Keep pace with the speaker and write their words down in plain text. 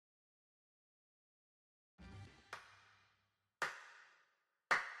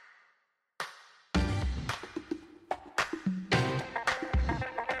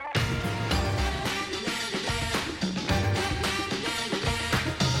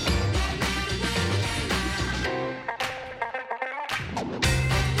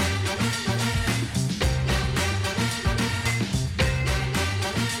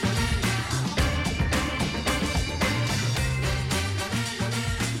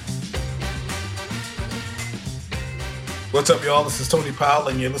What's up, y'all? This is Tony Powell,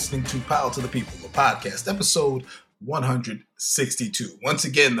 and you're listening to Powell to the People, the podcast, episode 162. Once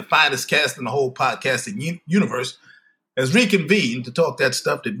again, the finest cast in the whole podcasting universe has reconvened to talk that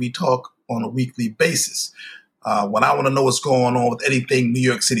stuff that we talk on a weekly basis. When I want to know what's going on with anything New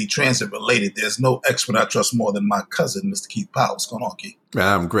York City transit related, there's no expert I trust more than my cousin, Mr. Keith Powell. What's going on, Keith?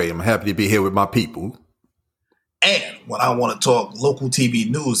 I'm great. I'm happy to be here with my people. And when I want to talk local TV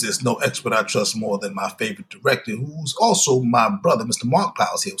news, there's no expert I trust more than my favorite director, who's also my brother, Mr. Mark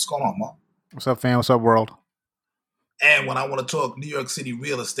Powell's here. What's going on, Mark? What's up, fam? What's up, world? And when I want to talk New York City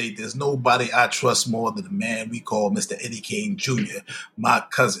real estate, there's nobody I trust more than the man we call Mr. Eddie Kane Jr., my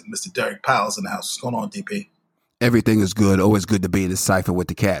cousin, Mr. Derek Powell's in the house. What's going on, DP? Everything is good. Always good to be in the cipher with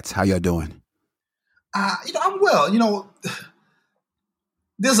the cats. How y'all doing? I'm well.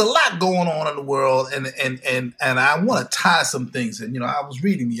 There's a lot going on in the world, and I want to tie some things in. I was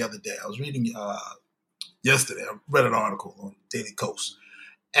reading the other day. I was reading yesterday. I read an article on Daily Kos,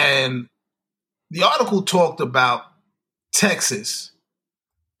 and the article talked about Texas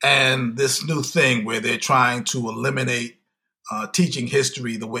and this new thing where they're trying to eliminate teaching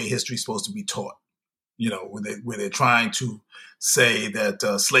history the way history is supposed to be taught. Where they're trying to say that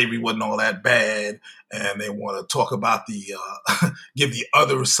slavery wasn't all that bad, and they want to talk about give the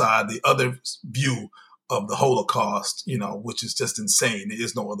other side, the other view of the Holocaust, which is just insane. There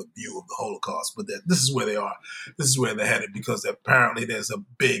is no other view of the Holocaust, but this is where they are. This is where they're headed, because apparently there's a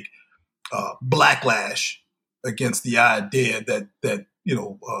big backlash against the idea that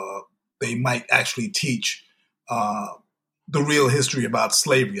they might actually teach the real history about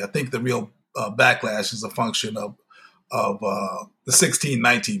slavery. I think the real backlash is a function of the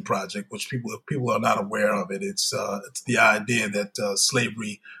 1619 Project, which people are not aware of it. It's the idea that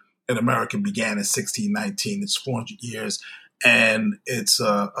slavery in America began in 1619. It's 400 years, and it's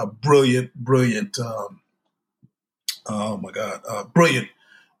a brilliant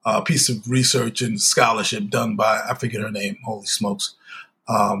piece of research and scholarship done by, I forget her name. Holy smokes.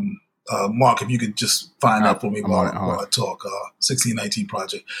 Mark, if you could just find out for me while I talk, 1619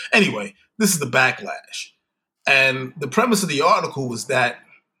 Project. Anyway, this is the backlash. And the premise of the article was that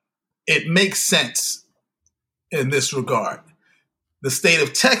it makes sense in this regard. The state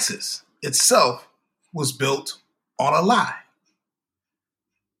of Texas itself was built on a lie.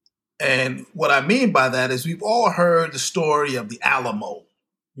 And what I mean by that is we've all heard the story of the Alamo.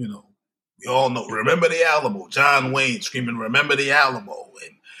 We all know, remember the Alamo, John Wayne screaming, remember the Alamo.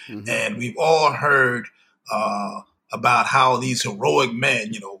 And we've all heard about how these heroic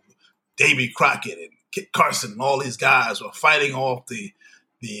men, Davy Crockett and Kit Carson and all these guys were fighting off the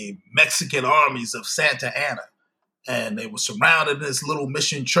Mexican armies of Santa Anna. And they were surrounded in this little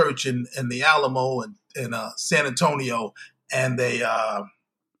mission church in the Alamo in San Antonio. And they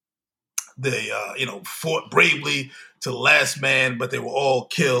fought bravely to the last man, but they were all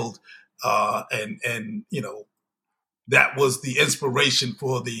killed. That was the inspiration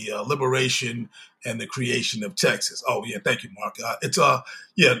for the liberation and the creation of Texas. Oh, yeah. Thank you, Mark. It's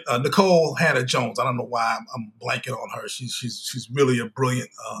Nicole Hannah-Jones. I don't know why I'm blanking on her. She's really a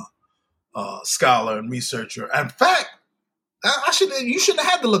brilliant scholar and researcher. In fact, you shouldn't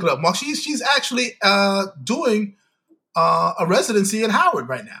have had to look it up, Mark. She's actually doing a residency at Howard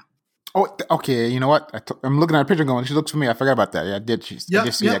right now. Oh, okay. You know what? I'm looking at her picture going, she looks familiar. I forgot about that. Yeah, I did. I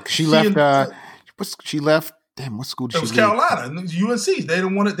did see that. She left. She left. Damn, what school did she leave? It was Carolina, UNC. They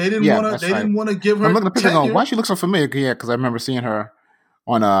didn't want to. They didn't want to give her. I'm looking at the picture going, why she looks so familiar? Yeah, because I remember seeing her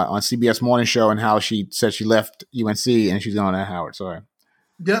on CBS Morning Show and how she said she left UNC and she's going at Howard. Sorry.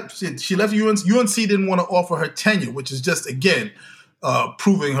 Yep, she left UNC. UNC didn't want to offer her tenure, which is just again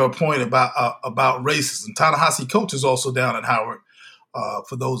proving her point about racism. Ta-Nehisi Coates is also down at Howard.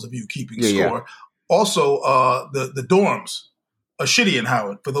 For those of you keeping score, yeah. Also the dorms are shitty in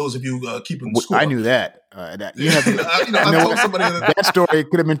Howard. For those of you keeping score, I knew that. I told somebody that story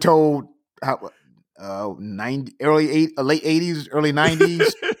could have been told. Late 80s, early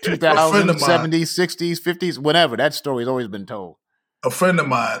 90s, 2000s, 70s, 60s, 50s, whatever. That story's always been told. A friend of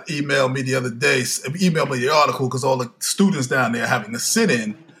mine emailed me the other day, emailed me the article because all the students down there are having to sit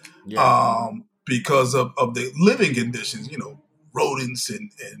in because of the living conditions, rodents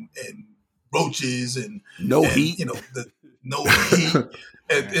and roaches and heat, no heat in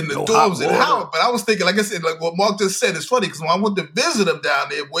the dorms in Howard. But I was thinking, like I said, like what Mark just said, it's funny because when I went to visit them down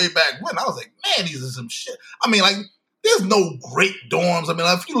there way back when, I was like, man, these are some shit. I mean, like, there's no great dorms. I mean,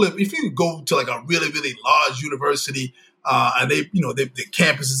 if you go to like a really, really large university, and the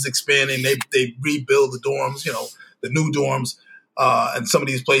campus is expanding, they rebuild the dorms, the new dorms, and some of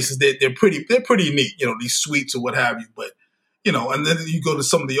these places they're pretty neat, these suites or what have you. But and then you go to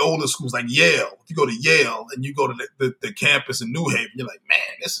some of the older schools like Yale. If you go to Yale and you go to the campus in New Haven, you're like, man,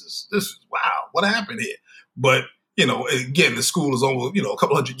 this is wow, what happened here? But again, the school is almost a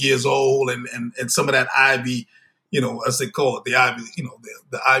couple hundred years old, and some of that Ivy, as they call it, the Ivy,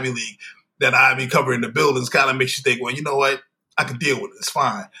 the Ivy League, that Ivy covering the buildings kind of makes you think, well, you know what, I can deal with it. It's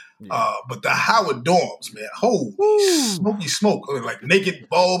fine. Yeah. But the Howard dorms, man, smoky smoke, like naked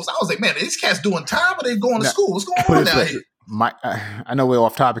bulbs. I was like, man, are these cats doing time or they going to school? What's going on down here? I know we're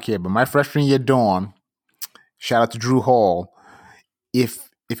off topic here, but my freshman year dorm, shout out to Drew Hall. If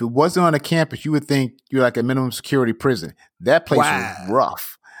it wasn't on a campus, you would think you're like a minimum security prison. That place was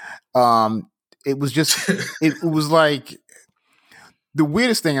rough. It was just, it was like the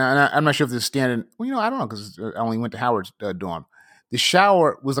weirdest thing. And I'm not sure if this is standard. Well, I don't know because I only went to Howard's dorm. The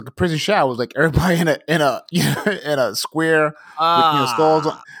shower was like a prison shower. It was like everybody in a square with stalls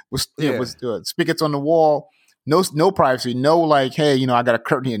with spigots on the wall. No privacy. No like, hey, I got a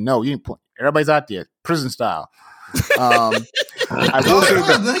curtain here. No, you didn't put. Everybody's out there, prison style. I will say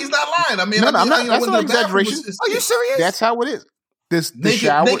that he's not lying. I mean, no, I'm not. That's not an exaggeration. Are you serious? That's how it is.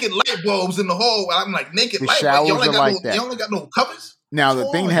 Naked light bulbs in the hall. I'm like naked light bulbs. You only got no covers. Now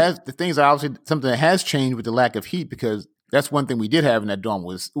the things are obviously something that has changed with the lack of heat because that's one thing we did have in that dorm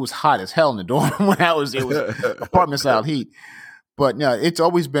it was hot as hell in the dorm when it was apartment style heat. But no, it's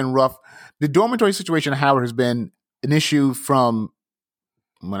always been rough. The dormitory situation at Howard has been an issue from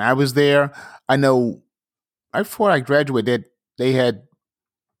when I was there. I know right before I graduated, they had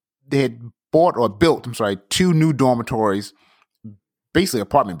bought or built, 2 new dormitories, basically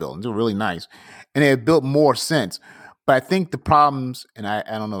apartment buildings. They were really nice. And they had built more since. But I think the problems, and I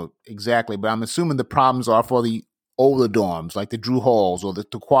don't know exactly, but I'm assuming the problems are for the older dorms, like the Drew Halls or the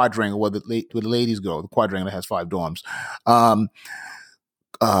Quadrangle where the ladies go. The Quadrangle has 5 dorms.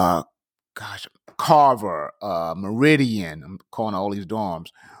 Carver, Meridian, I'm calling all these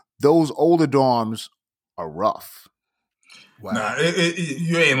dorms. Those older dorms are rough. Wow. Nah,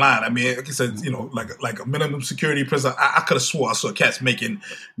 you ain't lying. I mean, like I said, like a minimum security prison. I could have swore I saw cats making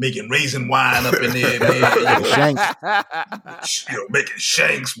raisin wine up in there, man. Shanks, making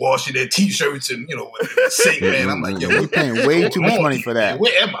shanks, washing their t-shirts, and in the sink, man. I'm like, we're paying way too much money for that.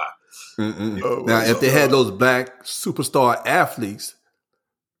 Where am I? Now, if they had those black superstar athletes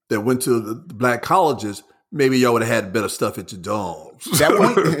that went to the black colleges, maybe y'all would have had better stuff at your dorms.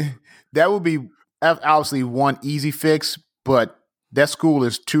 That would be obviously one easy fix. But that school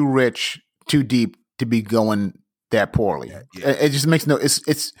is too rich, too deep to be going that poorly. Yeah. It just makes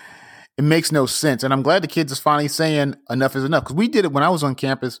it makes no sense. And I'm glad the kids is finally saying enough is enough because we did it when I was on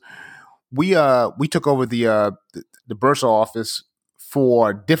campus. We took over the bursar office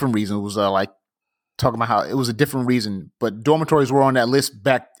for different reasons. It was like talking about how it was a different reason, but dormitories were on that list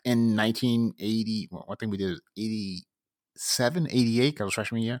back in 1980. Well, I think we did it 87, 88 because I was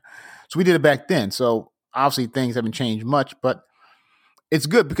freshman year. So we did it back then. So obviously, things haven't changed much, but it's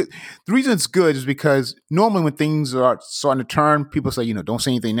good because the reason it's good is because normally when things are starting to turn, people say, don't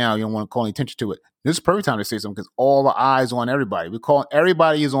say anything now. You don't want to call any attention to it. This is the perfect time to say something because all the eyes on everybody.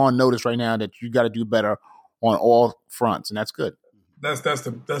 Everybody is on notice right now that you got to do better on all fronts, and that's good. That's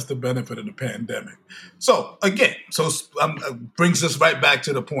the benefit of the pandemic. So again, brings us right back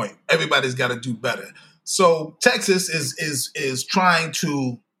to the point. Everybody's got to do better. So Texas is trying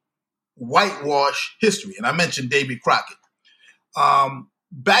to whitewash history. And I mentioned Davy Crockett.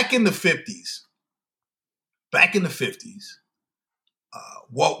 Back in the 50s,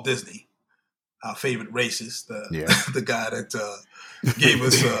 Walt Disney, our favorite racist, the guy that gave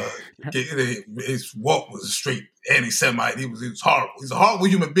us his Walt was a straight anti-Semite. He was horrible. He's a horrible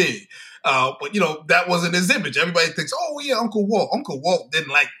human being. But that wasn't his image. Everybody thinks, oh yeah, Uncle Walt. Uncle Walt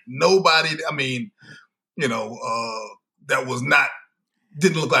didn't like nobody. I mean, that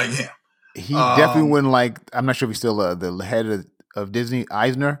didn't look like him. He definitely wouldn't like. I'm not sure if he's still the head of Disney,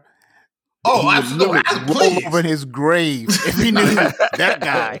 Eisner. Oh, absolutely! Roll over in his grave if he knew that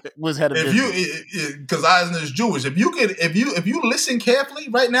guy was head of Disney. Because Eisner is Jewish. If you listen carefully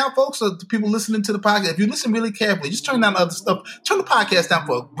right now, folks, the people listening to the podcast, if you listen really carefully, just turn down other stuff. Turn the podcast down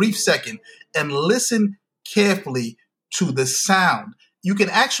for a brief second and listen carefully to the sound. You can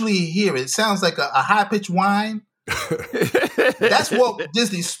actually hear it. It sounds like a high pitched whine. That's Walt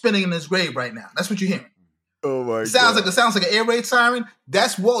Disney spinning in his grave right now. That's what you're hearing. Oh my! It sounds like an air raid siren.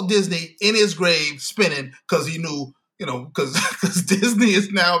 That's Walt Disney in his grave spinning because he knew, because Disney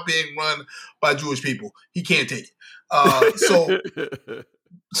is now being run by Jewish people. He can't take it.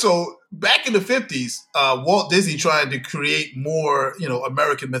 So back in the 50s, Walt Disney tried to create more,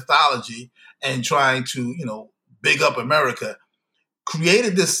 American mythology and trying to, big up America.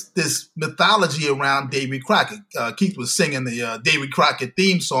 created this mythology around Davy Crockett. Keith was singing the Davy Crockett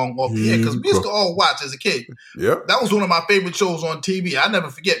theme song off the air because we used to all watch as a kid. Yep. That was one of my favorite shows on TV. I never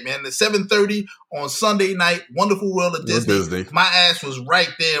forget, man. At 7:30 on Sunday night, Wonderful World of Disney. My ass was right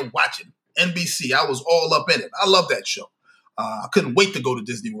there watching NBC. I was all up in it. I love that show. I couldn't wait to go to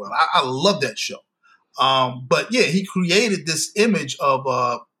Disney World. I love that show. But yeah, he created this image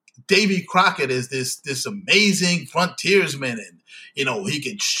of Davy Crockett as this amazing frontiersman, and he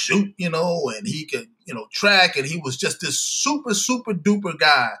could shoot, and he could track, and he was just this super duper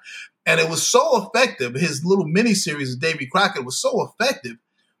guy, and it was so effective. His little miniseries of Davy Crockett was so effective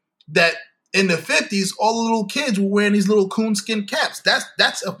that in the 50s, all the little kids were wearing these little coonskin caps.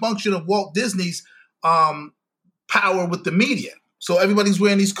 That's a function of Walt Disney's power with the media. So everybody's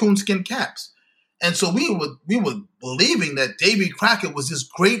wearing these coonskin caps. And so we were believing that Davy Crockett was this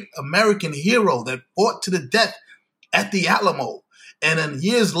great American hero that fought to the death at the Alamo. And then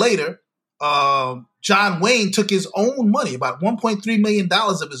years later, John Wayne took his own money, about $1.3 million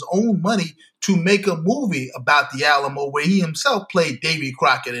of his own money, to make a movie about the Alamo where he himself played Davy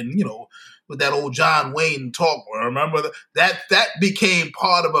Crockett. And, with that old John Wayne talk, remember that became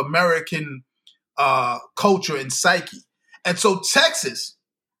part of American culture and psyche. And so Texas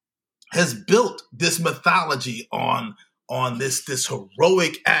has built this mythology on this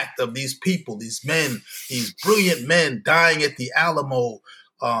heroic act of these people, these men, these brilliant men dying at the Alamo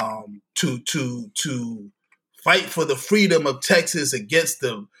to fight for the freedom of Texas against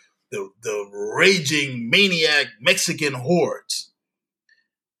the raging maniac Mexican hordes.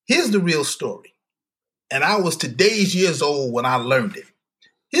 Here's the real story. And I was today's years old when I learned it.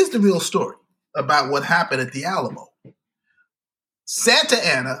 Here's the real story about what happened at the Alamo. Santa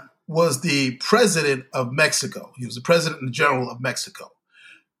Anna was the president of Mexico. He was the president general of Mexico.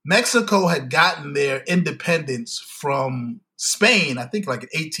 Mexico had gotten their independence from Spain, I think like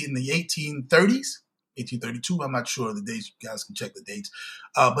in the 1830s, 1832. I'm not sure of the dates. You guys can check the dates.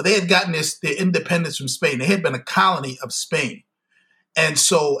 But they had gotten their independence from Spain. They had been a colony of Spain. And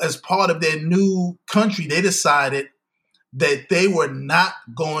so as part of their new country, they decided that they were not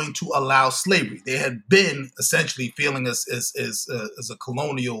going to allow slavery. They had been essentially feeling as a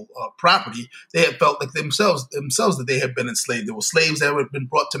colonial property. They had felt like themselves that they had been enslaved. There were slaves that had been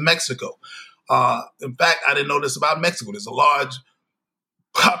brought to Mexico. In fact, I didn't know this about Mexico. There's a large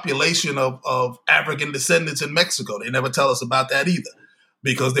population of African descendants in Mexico. They never tell us about that either,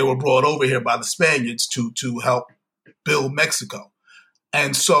 because they were brought over here by the Spaniards to help build Mexico.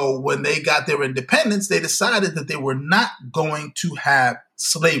 And so when they got their independence, they decided that they were not going to have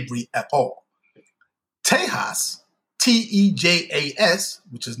slavery at all. Tejas, Tejas,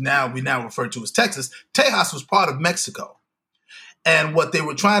 which is we now refer to as Texas, Tejas was part of Mexico. And what they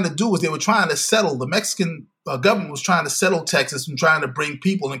were trying to do was they were trying to settle, the Mexican government was trying to settle Texas and trying to bring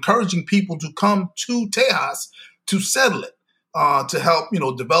people, encouraging people to come to Tejas to settle it, to help,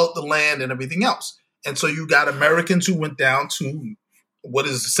 develop the land and everything else. And so you got Americans who went down to what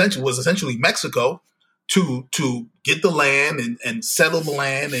was essentially Mexico to get the land and settle the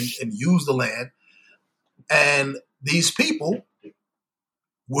land and use the land. And these people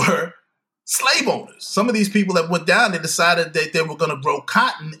were slave owners. Some of these people that went down, they decided that they were going to grow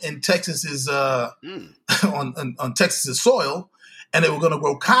cotton in Texas's on Texas's soil, and they were going to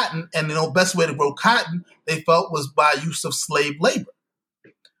grow cotton. And the best way to grow cotton, they felt, was by use of slave labor.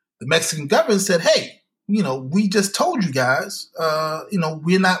 The Mexican government said, "Hey, we just told you guys,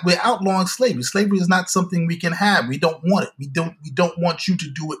 we're outlawing slavery. Slavery is not something we can have. We don't want it. We don't want you to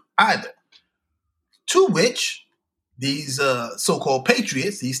do it either." To which these so-called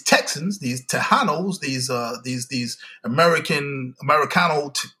patriots, these Texans, these Tejanos, these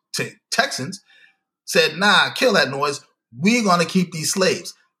Americano Texans said, "Nah, kill that noise. We're going to keep these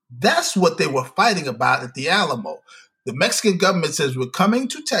slaves." That's what they were fighting about at the Alamo. The Mexican government says, "We're coming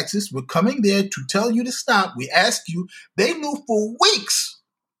to Texas. We're coming there to tell you to stop. We ask you." They knew for weeks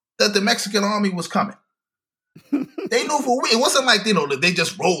that the Mexican army was coming. They knew for weeks. It wasn't like, that they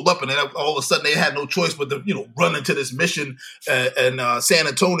just rolled up and then all of a sudden they had no choice but to, run into this mission in San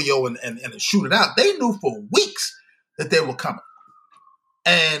Antonio and shoot it out. They knew for weeks that they were coming.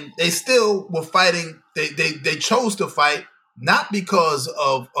 And they still were fighting. They chose to fight not because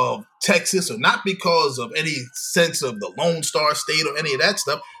of Texas or not because of any sense of the Lone Star State or any of that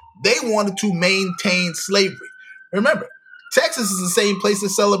stuff. They wanted to maintain slavery. Remember, Texas is the same place that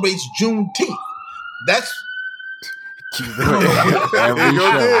celebrates Juneteenth. That's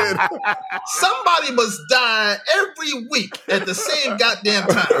somebody must die every week at the same goddamn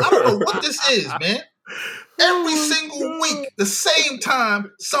time. I don't know what this is, man. Every single week, the same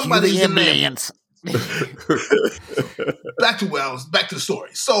time, somebody's in there. Back to the story.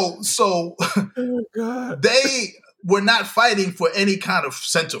 So they were not fighting for any kind of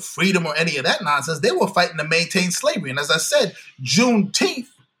sense of freedom or any of that nonsense. They were fighting to maintain slavery. And as I said, Juneteenth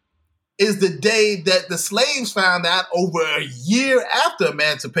is the day that the slaves found out over a year after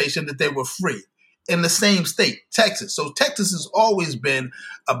emancipation that they were free in the same state, Texas. So Texas has always been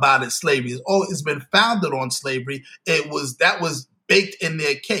about its slavery. It's been founded on slavery. That was baked in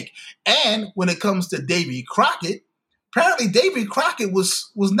their cake. And when it comes to Davy Crockett, apparently Davy Crockett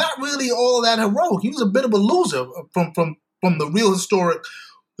was not really all that heroic. He was a bit of a loser from the real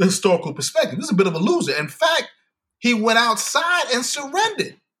historical perspective. He was a bit of a loser. In fact, he went outside and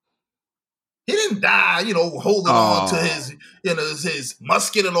surrendered. He didn't die, holding on to his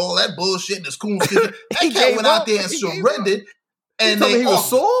musket and all that bullshit and his coonskin. That cat went out there and surrendered. And he was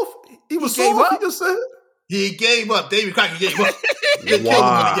soft? He was soft, he just said? He gave up. Davy Crockett gave up. They killed him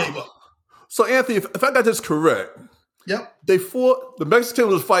when he gave up. So, Anthony, if I got this correct, yep. The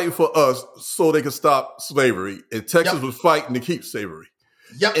Mexicans was fighting for us so they could stop slavery, and Texas was fighting to keep slavery.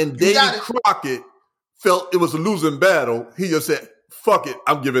 Yep. And Davy Crockett felt it was a losing battle. He just said, fuck it,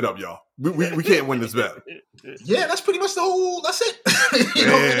 I'm giving up, y'all. We can't win this battle. Yeah, that's pretty much that's it.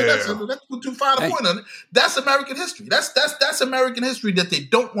 That's too fine a point on it. That's American history. That's American history that they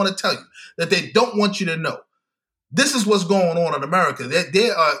don't want to tell you, that they don't want you to know. This is what's going on in America.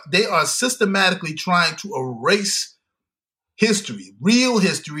 They are systematically trying to erase history,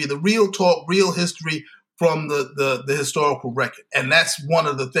 the real talk, real history from the historical record. And that's one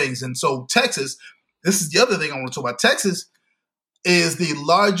of the things. And so Texas, this is the other thing I want to talk about. Texas is the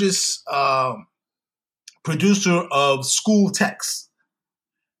largest producer of school texts,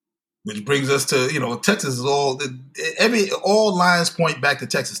 which brings us to, Texas is all lines point back to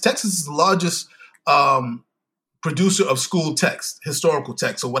Texas. Texas is the largest producer of school text, historical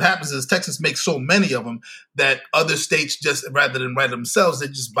text. So what happens is Texas makes so many of them that other states just, rather than write themselves, they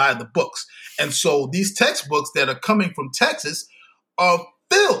just buy the books. And so these textbooks that are coming from Texas are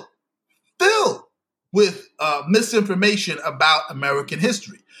filled with misinformation about American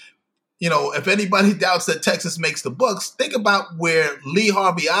history. If anybody doubts that Texas makes the books, think about where Lee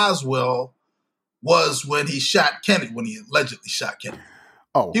Harvey Oswald was when he allegedly shot Kennedy.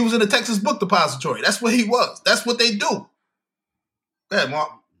 Oh, he was in the Texas Book Depository. That's where he was. That's what they do. Go ahead, Mark.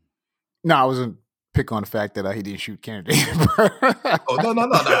 No, I wasn't pick on the fact that he didn't shoot Kennedy. Oh,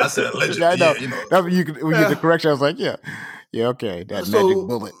 no. I said allegedly. Yeah, no. When you get the correction, I was like, yeah, okay, that magic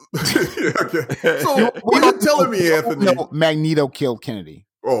bullet. Okay. So what you're telling me, Anthony? Magneto killed Kennedy.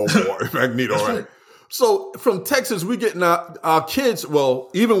 Oh boy, Magneto, right? So from Texas, we getting our kids. Well,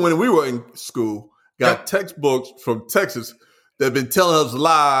 even when we were in school, got textbooks from Texas that have been telling us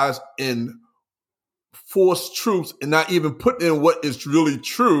lies and false truths, and not even putting in what is really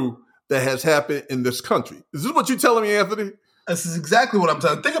true that has happened in this country. Is this what you're telling me, Anthony? This is exactly what I'm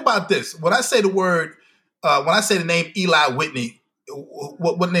telling you. Think about this. When I say the name Eli Whitney,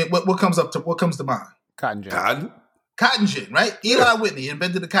 what comes to mind? Cotton gin. Cotton gin, right? Eli Whitney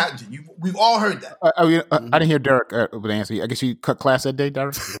invented the cotton gin. We've all heard that. I didn't hear Derek with answer. I guess you cut class that day,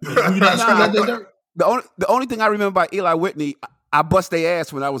 Derek? You not school that day, Derek? The only thing I remember about Eli Whitney, I bust their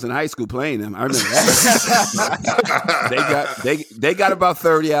ass when I was in high school playing them. I remember that. they got about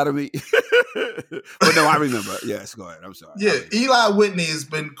 30 out of me. But no, I remember. Yes, go ahead. I'm sorry. Yeah, Eli Whitney has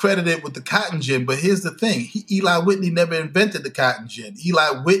been credited with the cotton gin, but here's the thing. Eli Whitney never invented the cotton gin.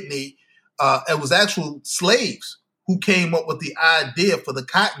 Eli Whitney, it was actual slaves who came up with the idea for the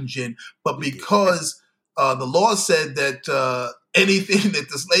cotton gin, but because the law said that anything that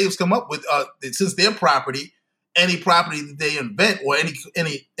the slaves come up with, since their property, any property that they invent or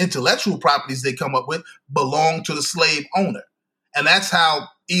any intellectual properties they come up with belong to the slave owner. And that's how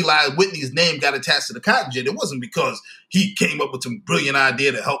Eli Whitney's name got attached to the cotton gin. It wasn't because he came up with some brilliant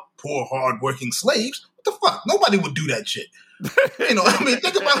idea to help poor, hardworking slaves. What the fuck? Nobody would do that shit. Think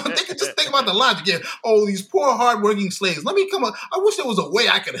about the logic. Yeah, these poor, hardworking slaves. Let me come up. I wish there was a way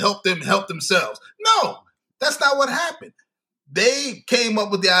I could help them help themselves. No, that's not what happened. They came up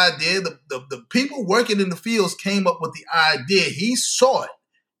with the idea. The people working in the fields came up with the idea. He saw it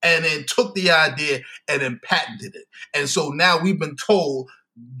and then took the idea and then patented it. And so now we've been told,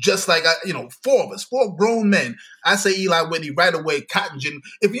 just like, four grown men. I say Eli Whitney right away, cotton gin.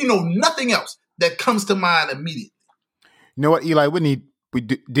 If you know nothing else, that comes to mind immediately. You know what? Eli Whitney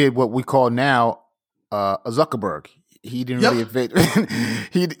did what we call now a Zuckerberg. He didn't really invent.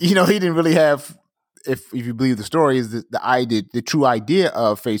 He didn't really have. If you believe the story, is the true idea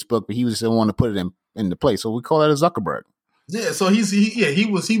of Facebook, but he was the one to put it into place. So we call that a Zuckerberg. Yeah, so he was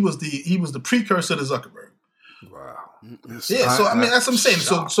the precursor to Zuckerberg. Wow. Yeah, so I mean that's what I'm saying.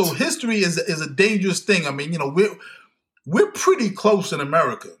 So history is a dangerous thing. I mean, we're pretty close in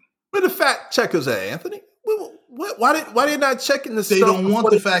America. Where the fact checkers at, Anthony? Why they not checking this? They don't want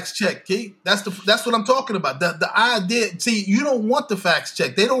the facts checked, Keith. That's what I'm talking about. The idea. See, you don't want the facts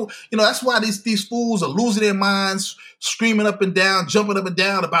checked. They don't. That's why these fools are losing their minds, screaming up and down, jumping up and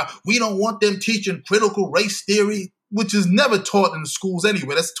down about we don't want them teaching critical race theory, which is never taught in schools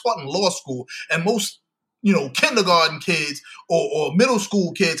anyway. That's taught in law school, and most kindergarten kids or middle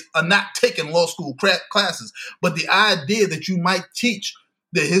school kids are not taking law school classes. But the idea that you might teach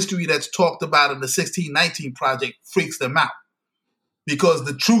the history that's talked about in the 1619 Project freaks them out. Because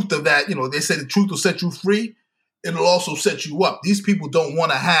the truth of that, they say the truth will set you free. It'll also set you up. These people don't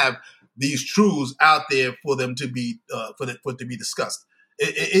want to have these truths out there for them to be for it to be discussed.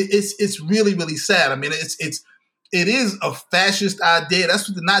 It's really, really sad. I mean, it is a fascist idea. That's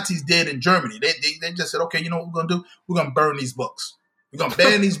what the Nazis did in Germany. They just said, okay, you know what we're going to do? We're going to burn these books. We're going to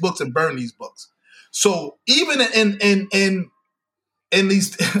ban these books and burn these books. So even in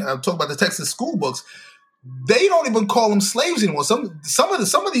these, I'm talking about the Texas school books, they don't even call them slaves anymore. Some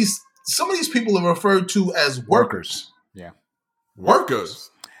of these people are referred to as workers. Yeah,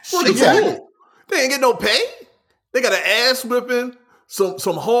 workers. Exactly. They ain't get no pay. They got an ass whipping.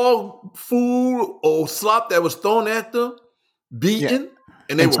 Some hog food or slop that was thrown at them, beaten,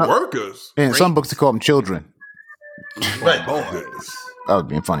 and they were workers. And some books they call them children. Right. I was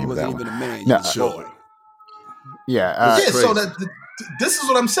being funny with that one. Yeah. So this is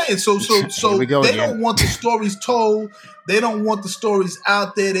what I'm saying. So they don't want the stories told. They don't want the stories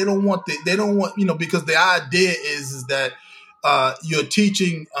out there. They don't want because the idea is that you're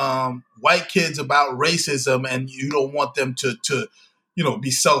teaching white kids about racism and you don't want them to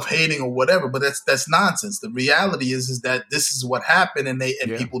be self-hating or whatever, but that's nonsense. The reality is that this is what happened, and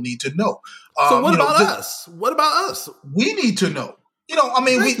people need to know. So what about us? What about us? We need to know.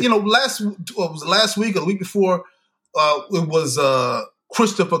 Last week or the week before, it was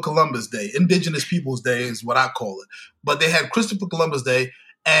Christopher Columbus Day, Indigenous Peoples Day is what I call it. But they had Christopher Columbus Day,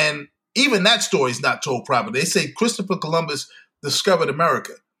 and even that story is not told properly. They say Christopher Columbus discovered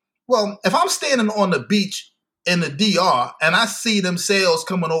America. Well, if I'm standing on the beach in the DR and I see them sails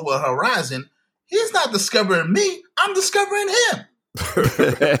coming over a horizon, he's not discovering me. I'm discovering him.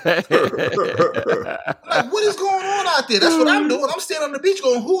 Like, what is going on out there? That's what I'm doing. I'm standing on the beach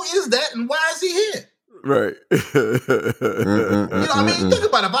going, who is that and why is he here? Right. I mean, think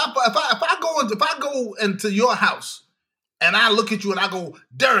about it. If I go into your house and I look at you and I go,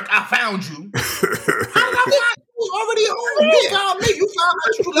 Derek, I found you. How did I find you? You was already home. You found me. You found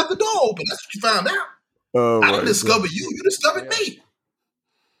out you left the door open. That's what you found out. I didn't discover you. You discovered me.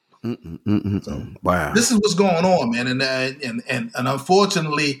 So, wow. This is what's going on, man, and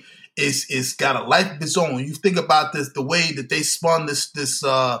unfortunately, it's got a life of its own. You think about this, the way that they spun this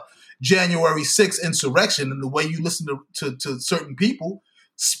January 6th insurrection, and the way you listen to certain people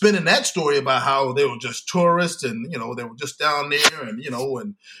spinning that story about how they were just tourists and they were just down there and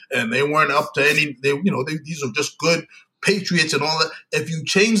they weren't up to any. These are just good patriots and all that. If you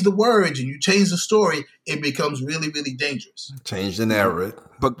change the words and you change the story, it becomes really, really dangerous. Change the narrative.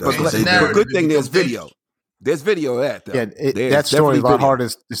 But good thing there's video. There's video of that, though. Yeah, that story is a lot harder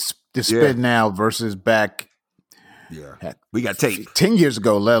to spin now versus back. Yeah, we got tape 10 years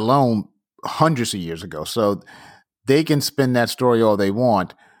ago, let alone hundreds of years ago. So they can spin that story all they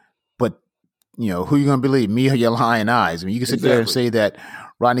want, but who you going to believe, me or your lying eyes? I mean, you can sit there and say that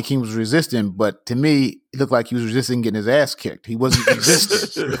Rodney King was resisting, but to me, it looked like he was resisting getting his ass kicked. He wasn't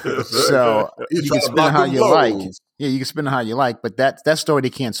resisting. So you can spin it how you like. Yeah, you can spin it how you like, but that story they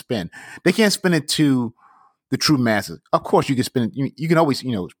can't spin. They can't spin it to the true masses. Of course, you can spin it. You can always,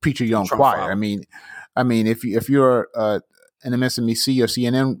 preach your own choir. I mean, if you're an MSNBC or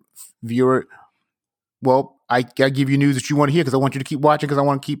CNN viewer, well, I give you news that you want to hear because I want you to keep watching because I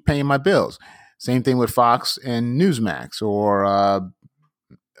want to keep paying my bills. Same thing with Fox and Newsmax or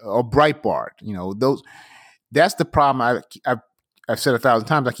Breitbart. That's the problem. I've said 1,000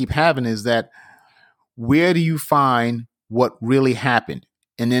 times. I keep having is that where do you find what really happened?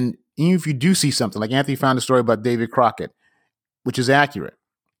 And then even if you do see something like Anthony found a story about David Crockett, which is accurate.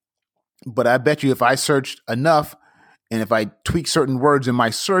 But I bet you if I searched enough and if I tweak certain words in my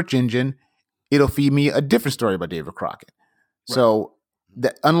search engine, it'll feed me a different story about David Crockett. Right. So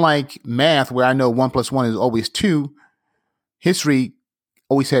unlike math, where I know 1 + 1 is always 2, history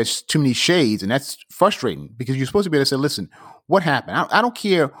always has too many shades. And that's frustrating because you're supposed to be able to say, listen, what happened? I don't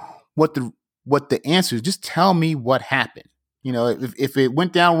care what the answer is. Just tell me what happened. If it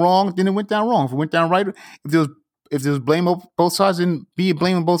went down wrong, then it went down wrong. If it went down right, if there was blame on both sides, then be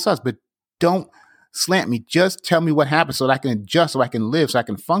blame on both sides. But don't slant me. Just tell me what happened so that I can adjust, so I can live, so I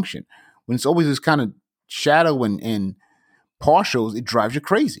can function. When it's always this kind of shadow and partials, it drives you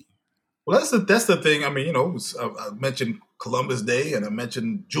crazy. Well, that's the thing. I mean, I mentioned Columbus Day and I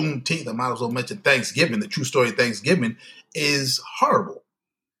mentioned Juneteenth. I might as well mention Thanksgiving. The true story of Thanksgiving is horrible.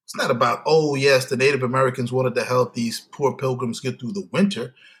 It's not about, oh, yes, the Native Americans wanted to help these poor pilgrims get through the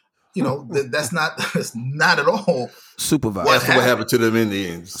winter. That's not at all. Supervisor. That's what happened to them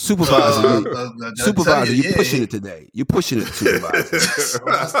Indians. Supervisor, you're pushing it today. You're pushing it, supervisor.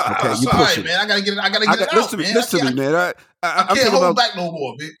 Okay, you're pushing man. I gotta get it out. Listen to me, man. I can't hold back no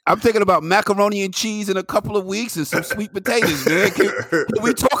more, man. I'm thinking about macaroni and cheese in a couple of weeks and some sweet potatoes, man. Can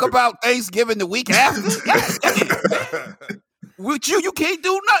we talk about Thanksgiving the week after? God, man. With you can't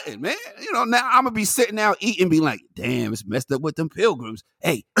do nothing, man. Now I'm gonna be sitting out eating, be like, damn, it's messed up with them pilgrims.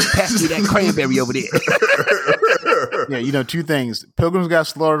 Hey, pass me that cranberry over there. Yeah, two things. Pilgrims got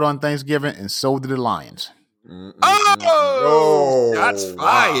slaughtered on Thanksgiving, and so did the lions. Oh, that's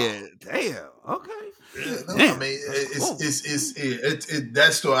fire! Damn. Okay. I mean, it's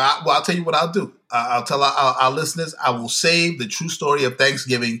that story. I'll tell you what I'll do. I'll tell our listeners. I will save the true story of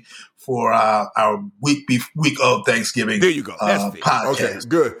Thanksgiving for our week of Thanksgiving. There you go. That's podcast. Okay,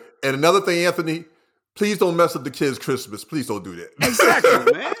 good. And another thing, Anthony, please don't mess up the kids' Christmas. Please don't do that.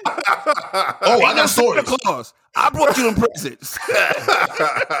 Exactly, man. I got stories. Claus. I brought you them presents.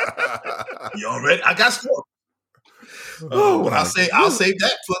 You all ready? I got stories. But I'll save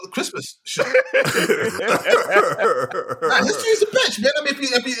that for the Christmas show. History is a bitch, man. I mean,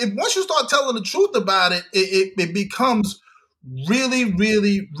 if once you start telling the truth about it, it becomes really,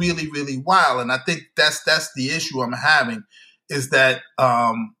 really, really, really wild. And I think that's the issue I'm having is that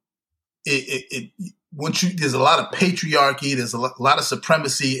there's a lot of patriarchy, there's a lot of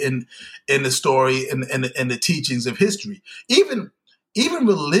supremacy in the story and the teachings of history. Even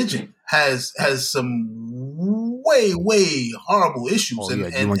religion has some way horrible issues. Oh, yeah.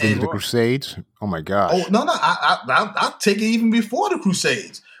 You want to get into the Crusades? Oh my gosh! Oh no! I'll take it even before the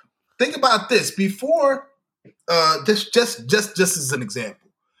Crusades. Think about this. Before, just as an example,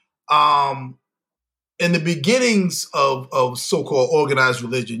 in the beginnings of so-called organized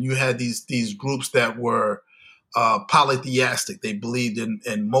religion, you had these groups that were polytheistic. They believed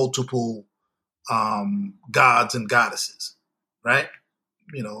in multiple gods and goddesses, right?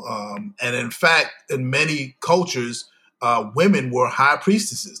 And in fact, in many cultures, women were high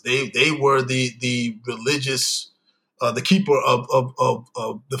priestesses. They were the religious, the keeper of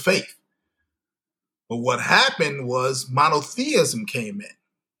the faith. But what happened was monotheism came in.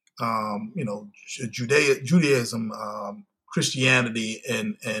 Judaism, Christianity,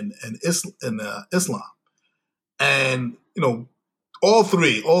 and Islam, and all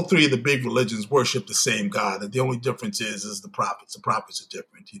three of the big religions worship the same God. And the only difference is the prophets. The prophets are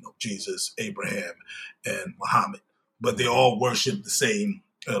different, Jesus, Abraham, and Muhammad. But they all worship the same,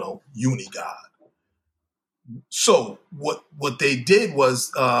 uni God. So what they did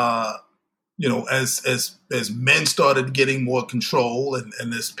was, as men started getting more control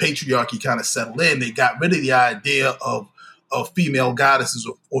and this patriarchy kind of settled in, they got rid of the idea of female goddesses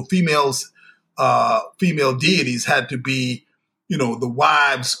or female deities had to be the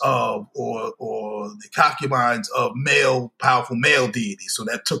wives of or the concubines of powerful male deities. So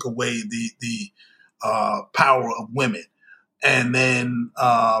that took away the power of women. And then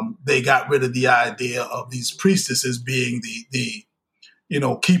they got rid of the idea of these priestesses being the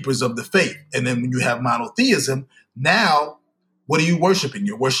keepers of the faith. And then when you have monotheism, now what are you worshiping?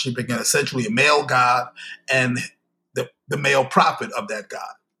 You're worshiping essentially a male god and the male prophet of that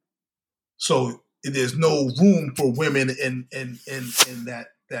god. So there's no room for women in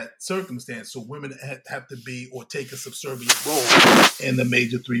that circumstance. So women have to be or take a subservient role in the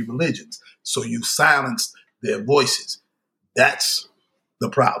major three religions. So you silence their voices. That's the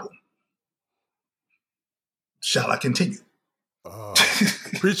problem. Shall I continue?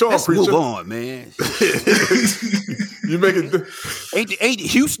 Preach on, Let's preacher. move on, man. You make it. Ain't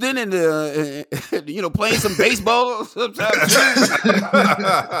Houston and playing some baseball sometimes?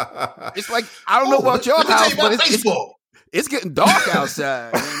 It's like I don't know about your house, but it's getting dark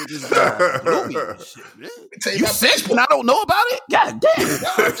outside. Man. It's just gloomy and shit, man. You sick and I don't know about it? God damn!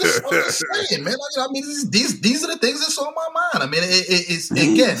 I'm just saying, man. I mean, these are the things that's on my mind. I mean, it's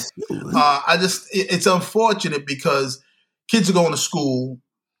again. It's unfortunate because kids are going to school.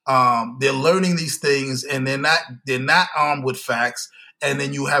 They're learning these things, and they're not armed with facts. And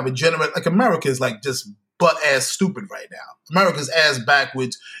then you have a generation like America is like just but as stupid right now. America's as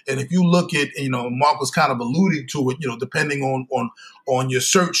backwards. And if you look at, Mark was kind of alluding to it, depending on your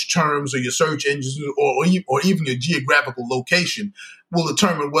search terms or your search engines or even your geographical location will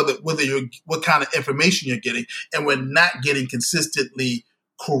determine what kind of information you're getting. And we're not getting consistently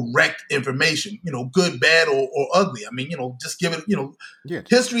correct information, good, bad, or ugly. I mean, just give it,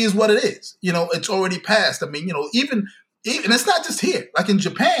 history is what it is. It's already passed. I mean, even it's not just here. Like in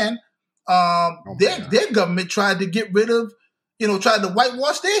Japan, their government tried to get rid of, tried to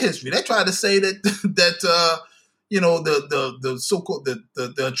whitewash their history. They tried to say that the so-called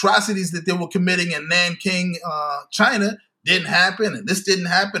the atrocities that they were committing in Nanking, China, didn't happen, and this didn't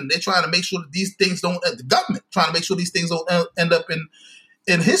happen. They're trying to make sure that these things don't. The government trying to make sure these things don't end up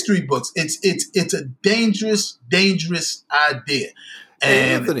in history books. It's a dangerous idea.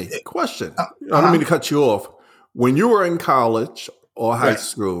 And Anthony, question. I don't mean to cut you off. When you were in college or high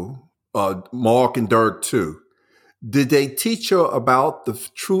school, Mark and Dirk too, did they teach you about the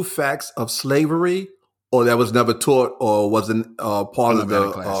true facts of slavery, or that was never taught, or wasn't part of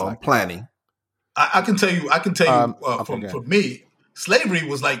the planning? I can tell you. For me, slavery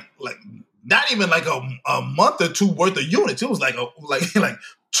was like not even like a month or two worth of units. It was like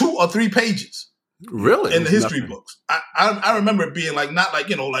 2 or 3 pages. Really? In the history books. I remember it being like, not like,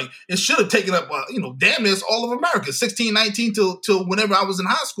 it should have taken up, damn near all of America, 1619 till whenever I was in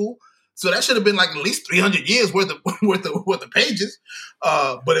high school. So that should have been like at least 300 years worth of pages.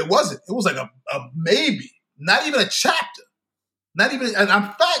 But it wasn't. It was like a maybe, not even a chapter. Not even, and in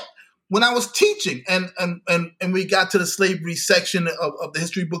fact, when I was teaching and we got to the slavery section of the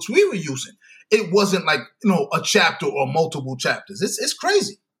history books we were using, it wasn't like, a chapter or multiple chapters. It's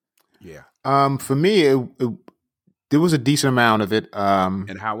crazy. Yeah. For me, there was a decent amount of it.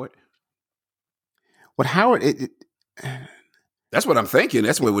 And Howard? What Howard? That's what I'm thinking.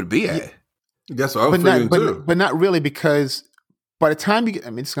 That's where it would be at. That's what I was thinking too. But not really, because by the time you get,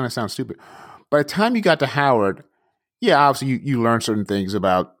 it's going to sound stupid. By the time you got to Howard, yeah, obviously you learn certain things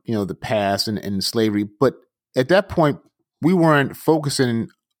about, the past and slavery. But at that point, we weren't focusing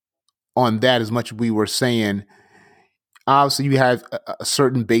on that as much as we were saying, obviously you have a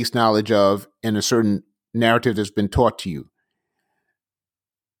certain base knowledge of and a certain narrative that's been taught to you.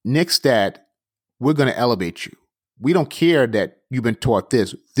 Next, that we're going to elevate you. We don't care that you've been taught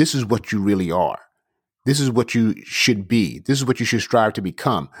this. This is what you really are. This is what you should be. This is what you should strive to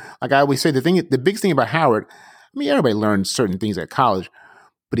become. Like I always say, the biggest thing about Howard, everybody learned certain things at college,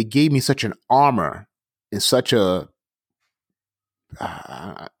 but it gave me such an armor and such a,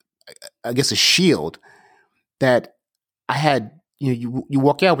 I guess, a shield that I had, you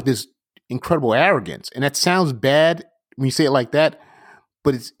walk out with this incredible arrogance. And that sounds bad when you say it like that,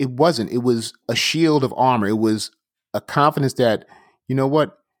 but it wasn't. It was a shield of armor. It was a confidence that, you know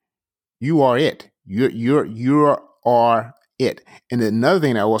what, you are it. You are it. And another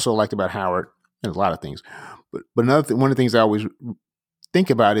thing I also liked about Howard, there's a lot of things, but one of the things I always think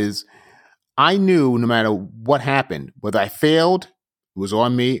about is I knew no matter what happened, whether I failed, it was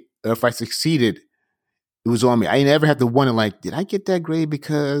on me, or if I succeeded, it was on me. I never had to wonder, like, did I get that grade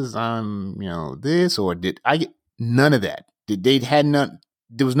because I'm, this, or did I get none of that?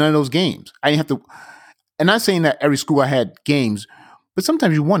 There was none of those games. I didn't have to, and not saying that every school I had games, but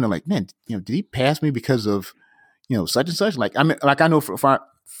sometimes you wonder, like, man, did he pass me because of, such and such? Like, I know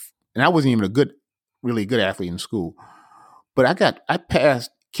and I wasn't even a really good athlete in school, but I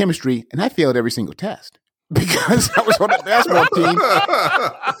passed chemistry and I failed every single test because I was on the basketball team.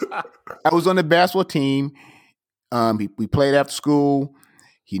 I was on the basketball team. We played after school.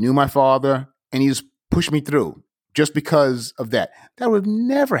 He knew my father, and he just pushed me through just because of that. That would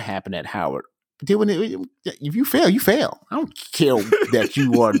never happen at Howard. If you fail, you fail. I don't care that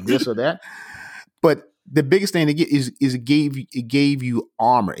you are this or that. But the biggest thing is it gave you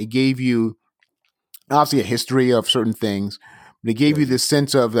armor. It gave you obviously a history of certain things, but it gave you this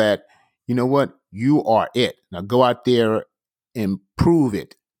sense of that, you know what, you are it. Now go out there and prove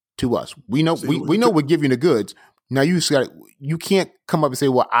it to us. We know we know we're giving the goods. Now you can't come up and say,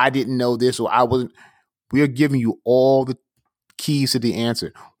 well, I didn't know this or I wasn't. We are giving you all the keys to the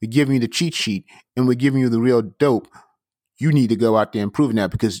answer. We're giving you the cheat sheet and we're giving you the real dope. You need to go out there and prove it now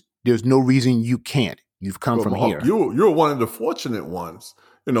because there's no reason you can't. You've come from here. You're one of the fortunate ones,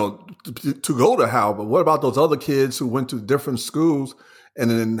 to go to Howard. But what about those other kids who went to different schools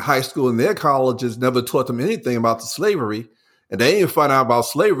and in high school and their colleges never taught them anything about the slavery, and they didn't find out about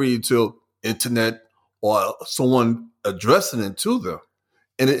slavery until internet or someone addressing it to them,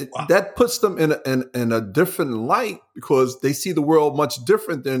 and that puts them in a different light because they see the world much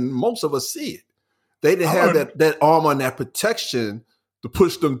different than most of us see it. They didn't have that armor and that protection to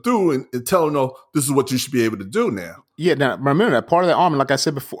push them through and tell them, no, this is what you should be able to do now. Yeah, now remember that part of the army, like I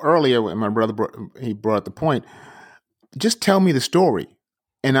said earlier, when my brother brought up the point, just tell me the story,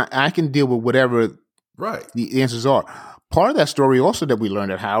 and I can deal with whatever the answers are. Part of that story also that we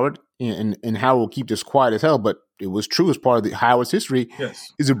learned at Howard, and Howard will keep this quiet as hell, but it was true as part of the Howard's history,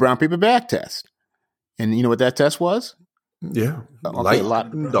 is a brown paper bag test. And you know what that test was? Yeah. Okay, a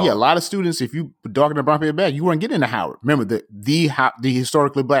lot of students, if you were dark in a brown paper bag, you weren't getting into Howard. Remember, the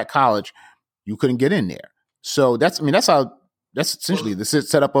historically black college, you couldn't get in there. So that's essentially the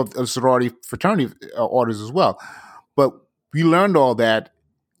setup of sorority fraternity orders as well. But we learned all that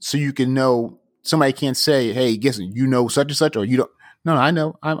so you can know. Somebody can't say, hey, guess you know such and such, or you don't. No, I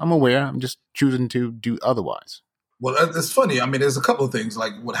know. I'm aware. I'm just choosing to do otherwise. Well, it's funny. I mean, there's a couple of things.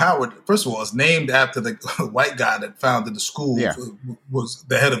 Like with Howard, first of all, it's named after the white guy that founded the school, was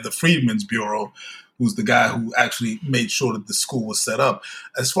the head of the Freedmen's Bureau, who's the guy who actually made sure that the school was set up.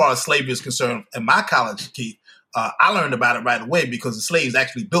 As far as slavery is concerned, in my college, Keith, I learned about it right away because the slaves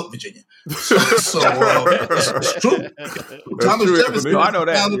actually built Virginia. So it's true. Thomas Jefferson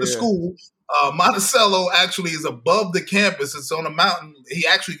founded the school. Monticello actually is above the campus. It's on a mountain. He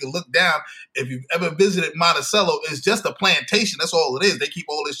actually can look down. If you've ever visited Monticello, it's just a plantation. That's all it is. They keep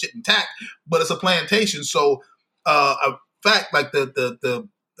all this shit intact, but it's a plantation. So, in fact, like the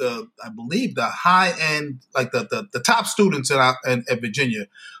I believe the high end, like the top students at Virginia,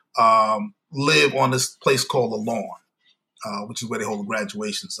 live on this place called the Lawn, which is where they hold the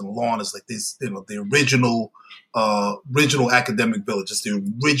graduations. And the Lawn is like this, the original academic village. It's the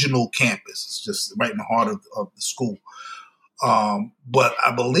original campus. It's just right in the heart of the school. But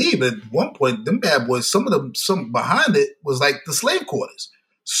I believe at one point, them bad boys, some behind it was like the slave quarters.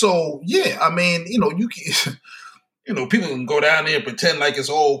 So yeah, I mean, you can, people can go down there and pretend like it's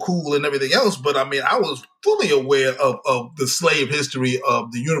all cool and everything else. But I mean, I was fully aware of the slave history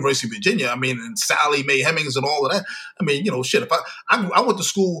of the University of Virginia. I mean, and Sally Mae Hemings and all of that. I mean, shit, if I went to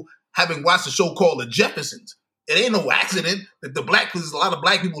school having watched a show called The Jeffersons. It ain't no accident that there's a lot of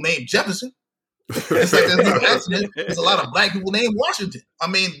black people named Jefferson. It's like there's no accident. There's a lot of black people named Washington. I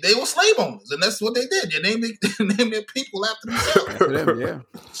mean, they were slave owners, and that's what they did. They named their people after themselves.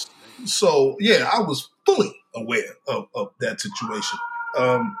 So, yeah, I was fully aware of that situation.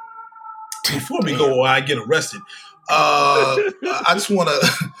 Before we go, I get arrested. I just want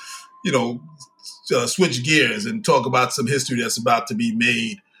to, switch gears and talk about some history that's about to be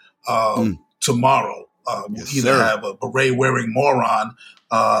made tomorrow. We'll either have a beret-wearing moron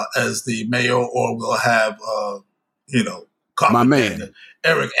as the mayor, or we'll have, my man,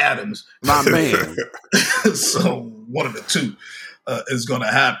 Eric Adams. My man. So one of the two is going to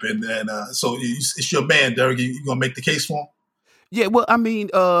happen. And so it's your man, Derek. You going to make the case for him? Yeah, well, I mean,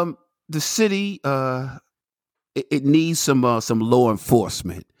 the city, it needs some law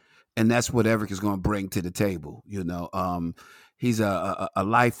enforcement. And that's what Eric is going to bring to the table. He's a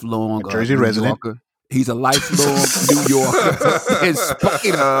lifelong Jersey resident. Yorker. He's a lifelong New Yorker. In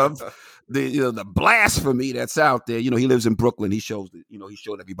spite of the blasphemy that's out there, he lives in Brooklyn. He showed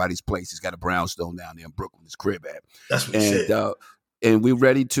everybody's place. He's got a brownstone down there in Brooklyn. His crib at. That's what he said. And we're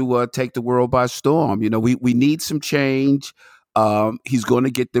ready to take the world by storm. We need some change. He's going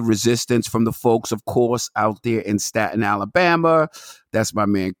to get the resistance from the folks, of course, out there in Staten, Alabama. That's my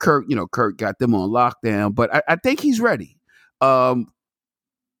man, Kurt. Kurt got them on lockdown, but I think he's ready.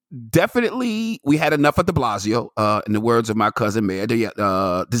 Definitely, we had enough of de Blasio, in the words of my cousin Mayor,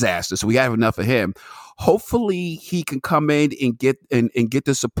 disaster. So we have enough of him. Hopefully, he can come in and get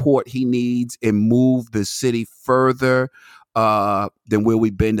the support he needs and move the city further than where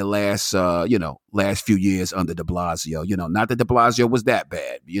we've been the last few years under de Blasio. Not that de Blasio was that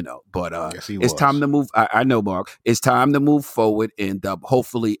bad, but it's time to move. I know, Mark. It's time to move forward, and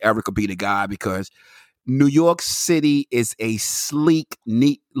hopefully Eric will be the guy, because New York City is a sleek,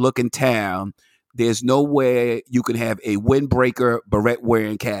 neat-looking town. There's no way you can have a windbreaker,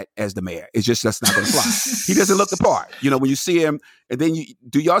 beret-wearing cat as the mayor. That's not going to fly. He doesn't look the part. When you see him, and then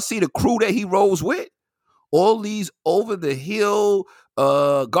do y'all see the crew that he rolls with? All these over-the-hill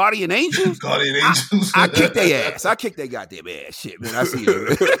guardian angels. Guardian angels. I kick their ass. I kick their goddamn ass. Shit, man. I see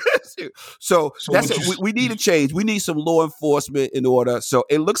it. So that's it. We need a change. We need some law enforcement in order. So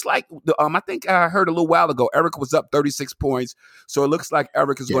it looks like I think I heard a little while ago, Eric was up 36 points. So it looks like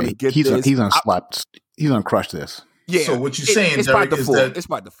Eric is going to get this. He's on slap. He's going to crush this. Yeah. So what you're saying, Derek, is that it's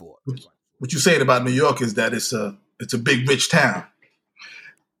by default. What you're saying about New York is that it's a big rich town.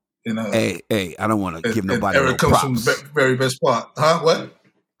 Hey, I don't want to give nobody Eric comes props. from the very best part. Huh? What?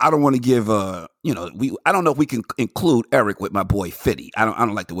 I don't want to give I don't know if we can include Eric with my boy Fitty. I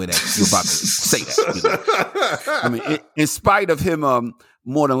don't like the way that you're about to say that. I mean, in spite of him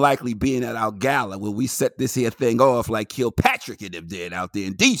more than likely being at our gala where we set this here thing off like Kilpatrick and them did out there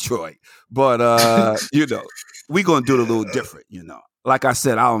in Detroit. But we're gonna do it a little different, Like I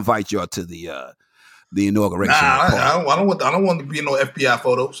said, I'll invite y'all to the inauguration. I don't want to be in no FBI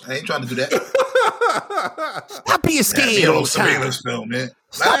photos. I ain't trying to do that. Stop being scared all the time. Surveillance film, man.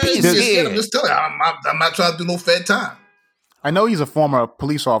 Stop being scared. I'm just telling you, I'm not trying to do no Fed time. I know he's a former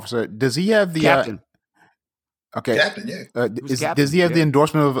police officer. Does he have the captain? Okay, captain. Yeah. Does he have the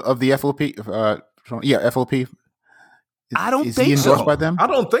endorsement of the FOP? FOP. I don't is think he endorsed so. by them? I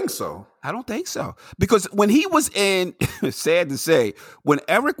don't think so. I don't think so. Because when he was in, sad to say, when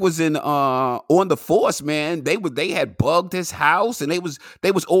Eric was in on the force, man, they had bugged his house and they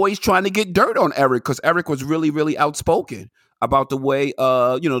was always trying to get dirt on Eric because Eric was really, really outspoken about the way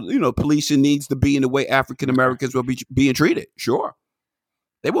policing needs to be and the way African Americans will be being treated. Sure.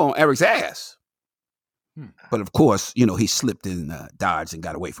 They were on Eric's ass. But of course, he slipped in Dodge and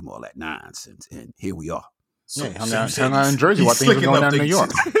got away from all that nonsense. And here we are. So hung out in Jersey while things were going down in New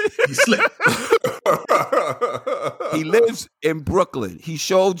York. He slipped. He lives in Brooklyn. He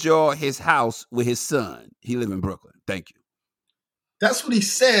showed y'all his house with his son. He lives in Brooklyn. Thank you. That's what he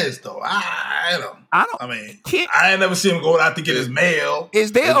says, though. I ain't never seen him going out to get his mail.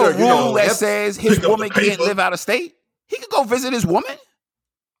 Is there a rule that says his woman can't live out of state? He can go visit his woman.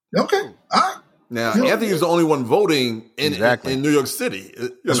 Okay. All right. Now, Anthony is the only one voting in New York City.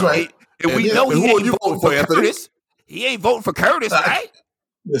 That's right. And we know he ain't voting for Curtis. He ain't voting for Curtis, right?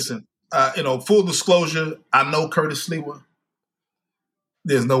 Listen, full disclosure, I know Curtis Sliwa.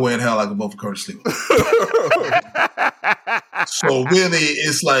 There's no way in hell I can vote for Curtis Sliwa. So really,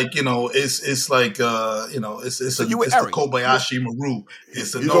 it's like it's the Kobayashi Maru.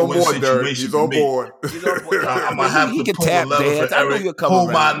 It's a no-win situation for me. I'm gonna have to pull a lever for Eric.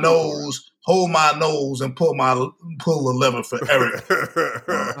 Hold my nose and pull the lever for Eric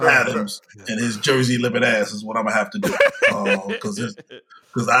Adams and his Jersey living ass is what I'm gonna have to do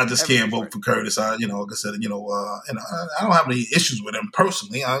because I just can't vote for Curtis. Like I said, and I don't have any issues with him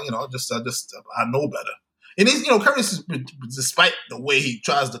personally. I know better. And he's, Curtis, despite the way he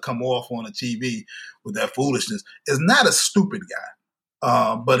tries to come off on the TV with that foolishness, is not a stupid guy.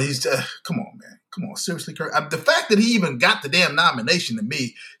 But he's just, come on, man. Come on, seriously, Curtis. The fact that he even got the damn nomination to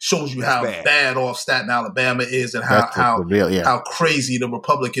me shows you how bad off Staten, Alabama is and how crazy the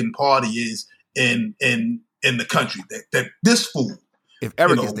Republican Party is in the country. That this fool, if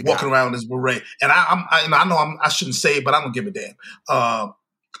Eric is the walking guy. around his beret, and I shouldn't say it, but I don't give a damn.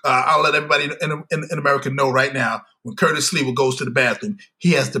 I'll let everybody in America know right now, when Curtis Sliwa goes to the bathroom,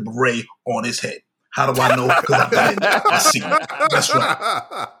 he has the beret on his head. How do I know? Because I've been in there. I see it. That's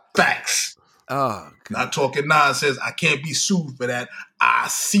right. Facts. Oh, not talking nonsense. I can't be sued for that. I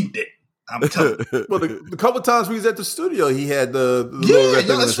seen it. I'm telling you. Well, the couple of times we was at the studio, he had the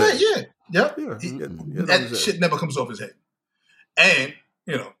that's right. That shit never comes off his head. And,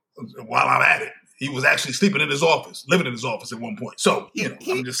 while I'm at it, he was actually sleeping in his office, living in his office at one point. So,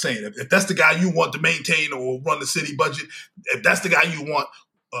 I'm just saying, if that's the guy you want to maintain or run the city budget, if that's the guy you want,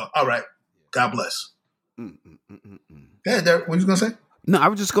 all right, God bless. Yeah, Derek, what you going to say? No, I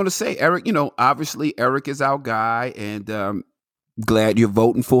was just going to say, Eric, obviously Eric is our guy and glad you're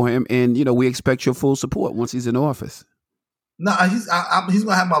voting for him. And, we expect your full support once he's in office. No, he's going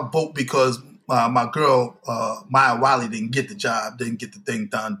to have my vote because my girl, Maya Wiley, didn't get the job, didn't get the thing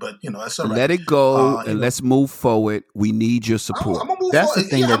done. But, that's all right. Let it go and let's move forward. We need your support. That's the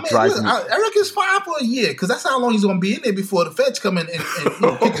thing that drives me. Eric is fine for a year because that's how long he's going to be in there before the feds come in and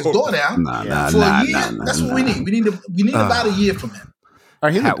kick his door down. For a year, that's what we need. We need about a year from him. All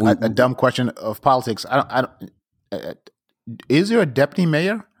right, here's a dumb question of politics. Is there a deputy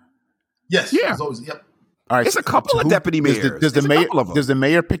mayor? Yes. Yeah. Yep. All right. It's a couple of deputy mayors. Does the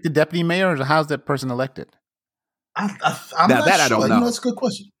mayor pick the deputy mayor, or how's that person elected? I'm now, not that sure. I don't know. That's a good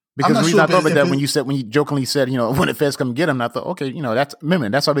question. Because the reason I thought about that when you jokingly said, when the feds come get him, I thought, okay, that's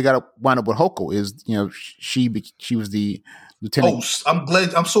why we got to wind up with Hochul is, she was the lieutenant.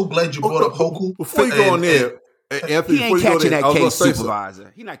 Oh, I'm so glad you brought up Hochul. Before you go on there, Anthony, he ain't catching that case,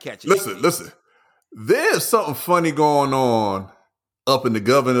 supervisor. He's not catching. Listen. There's something funny going on up in the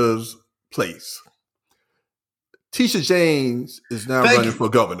governor's place. Tisha James is now running for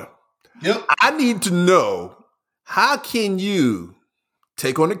governor. Yep. I need to know, how can you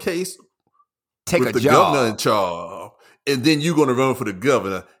take on a case with the governor in charge, and then you're going to run for the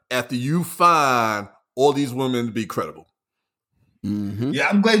governor after you find all these women to be credible? Mm-hmm. Yeah,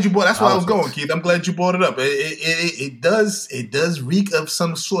 I'm glad you brought. That's where I was going, Keith. I'm glad you brought it up. It does reek of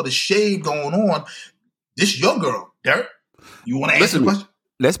some sort of shade going on. This your girl, Derek. You want to answer the question?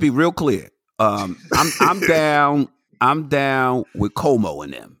 Let's be real clear. I'm down. I'm down with Como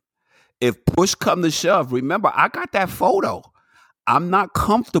and them. If push come to shove, remember I got that photo. I'm not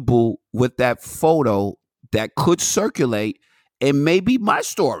comfortable with that photo that could circulate, and maybe my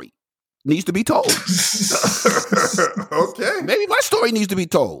story needs to be told. Okay. Maybe my story needs to be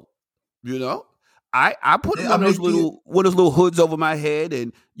told. You know? I put one of those little hoods over my head,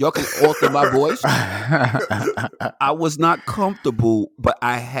 and y'all can alter my voice. I was not comfortable, but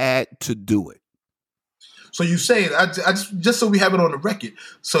I had to do it. So you saying, I just so we have it on the record.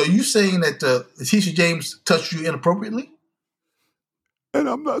 So you saying that Letitia James touched you inappropriately? And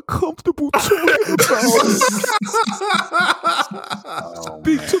I'm not comfortable talking about it.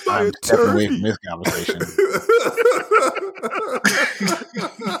 Speak to my attorney. Away from this conversation.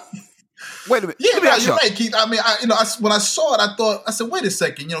 Wait a minute. Yeah, you're right, Keith. I mean, when I saw it, I said, wait a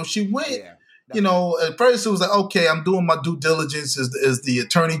second. You know, she went. Yeah. You know, at first it was like, okay, I'm doing my due diligence as the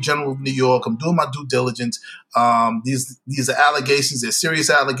Attorney General of New York. I'm doing my due diligence. These are allegations. They're serious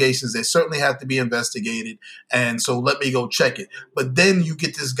allegations. They certainly have to be investigated. And so let me go check it. But then you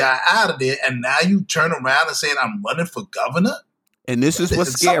get this guy out of there, and now you turn around and saying, I'm running for governor? And this is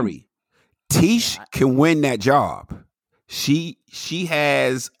what's scary. Tish can win that job. She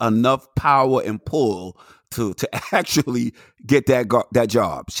has enough power and pull to actually get that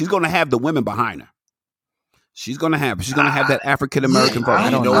job. She's going to have the women behind her. She's going to have that African American vote.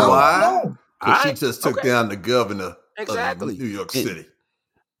 You know why? Because she just took down the governor of New York City.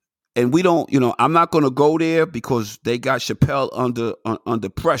 And we don't, I'm not going to go there because they got Chappelle under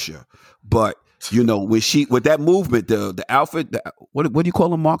pressure. But with that movement, the alphabet, what do you call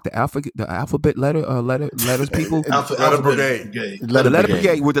them, Mark? The alphabet letters people. Letter Brigade. Letter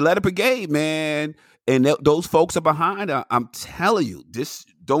Brigade. With the Letter Brigade, man. And those folks are behind her. I'm telling you,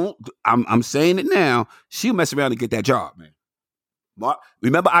 I'm saying it now. She'll mess around and get that job, man. Mark,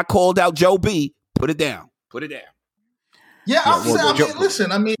 remember I called out Joe B. Put it down. Yeah,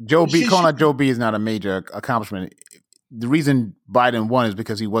 listen. Joe B. Calling out Joe B. is not a major accomplishment. The reason Biden won is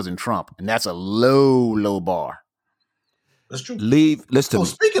because he wasn't Trump, and that's a low bar. That's true. Listen. So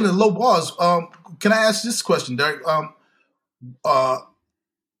speaking of low bars, can I ask this question, Derek?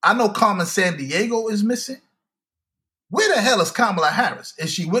 I know Carmen Sandiego is missing. Where the hell is Kamala Harris?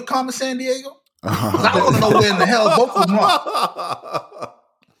 Is she with Carmen Sandiego? I want to know where in the hell both of them are.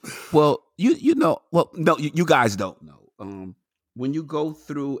 Well, you guys don't know. When you go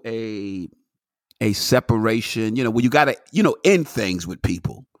through a separation, when you got to, end things with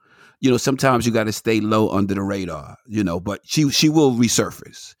people, sometimes you got to stay low under the radar, but she will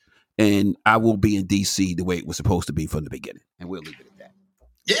resurface, and I will be in DC the way it was supposed to be from the beginning, and we'll leave it at that.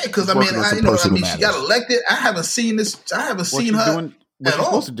 Yeah, because she got elected. I haven't seen this. I haven't seen her doing, what she's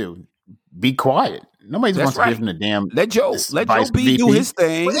supposed to do. Be quiet. Nobody wants to give him the damn. Let Joe B do his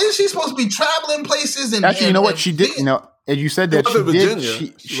thing. But isn't she supposed to be traveling places? And actually, you know what she did? As you said that she did.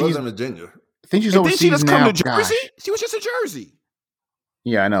 She was in Virginia. I think she's overseas now. Did she just come to Jersey? She was just in Jersey.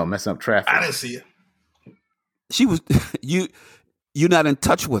 Yeah, I know, messing up traffic. I didn't see it. She was You're not in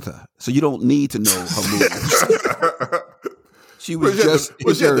touch with her, so you don't need to know her moves. She was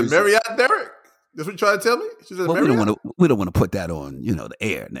she at the Marriott, Derek? That's what you trying to tell me? She's at the Marriott? We don't want to put that on, the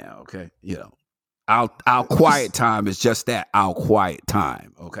air now, okay? Our quiet time is just that, our quiet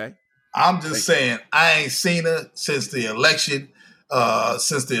time, okay? I'm just saying, I ain't seen her since the election,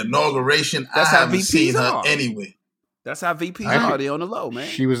 since the inauguration. I haven't seen her anyway. That's how VPs are. They on the low, man.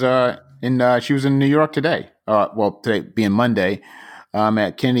 She was in New York today. Today being Monday,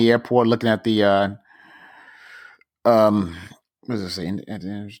 at Kennedy Airport, looking at the what does it say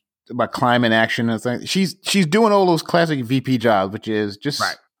about climate action and things. She's doing all those classic VP jobs, which is just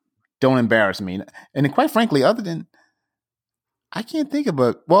don't embarrass me. And quite frankly, other than I can't think of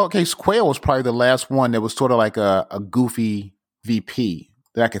Quayle was probably the last one that was sort of like a goofy VP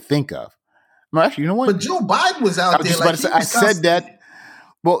that I could think of. No, actually, you know what? But Joe Biden was out there. I said that.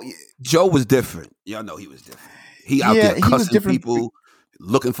 Well, Joe was different. Y'all know he was different. He out there cussing people,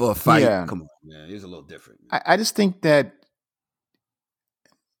 looking for a fight. Yeah. Come on, man. He was a little different. I just think that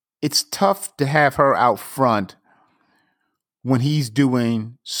it's tough to have her out front when he's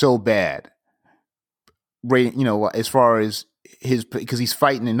doing so bad. As far as because he's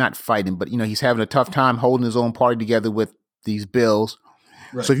fighting and not fighting, but he's having a tough time holding his own party together with these bills.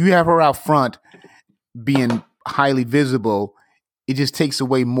 Right. So if you have her out front being highly visible, it just takes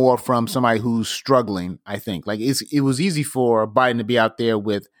away more from somebody who's struggling, I think. Like it was easy for Biden to be out there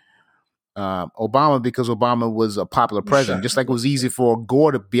with Obama because Obama was a popular president, just like it was easy for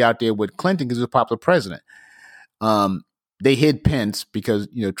Gore to be out there with Clinton because he was a popular president. They hid Pence because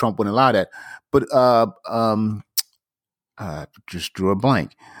Trump wouldn't allow that. But just drew a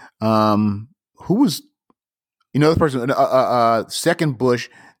blank. Who was the person? Second Bush,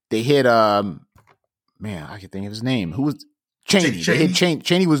 they hid. Man, I can think of his name. Who was Cheney? They hid Cheney.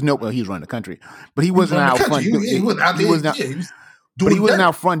 Cheney was he was running the country, but he wasn't out front. He wasn't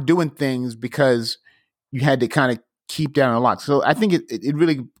out front doing things because you had to kind of keep down a lot. So I think it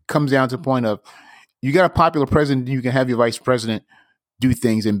really comes down to the point of you got a popular president, you can have your vice president do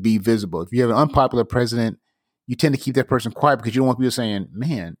things and be visible. If you have an unpopular president, you tend to keep that person quiet because you don't want people saying,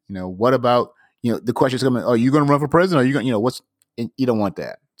 "Man, what about the questions coming? Are you going to run for president? Are you going? You don't want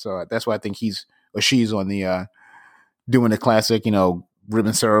that." So that's why I think he's or she's on the doing the classic,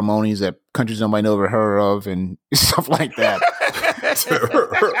 ribbon ceremonies that countries nobody never heard of and stuff like that.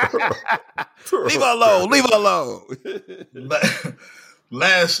 Leave her alone. Leave her alone.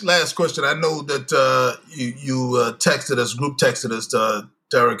 Last question. I know that you texted us, group texted us,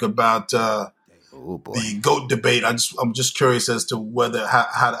 Derek, about the GOAT debate. I'm just curious as to whether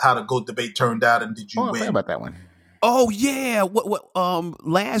how the GOAT debate turned out, and did you win? Think about that one. Oh yeah. What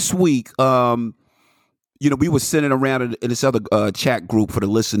last week, we were sitting around in this other chat group for the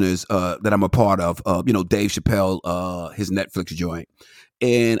listeners that I'm a part of. Dave Chappelle, his Netflix joint,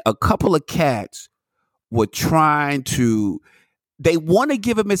 and a couple of cats were trying to. They want to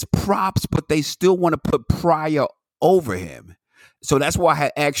give him his props, but they still want to put Pryor over him. So that's why I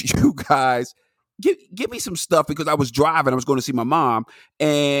had asked you guys, give me some stuff because I was driving. I was going to see my mom,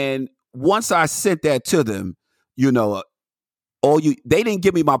 and once I sent that to them, they didn't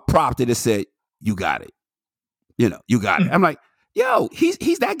give me my prop. They just said, "You got it." You got it. I'm like, yo, he's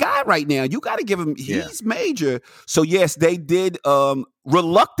that guy right now. You got to give him. He's major. So yes, they did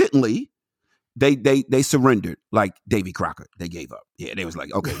reluctantly. They surrendered like Davy Crockett. They gave up. Yeah, they was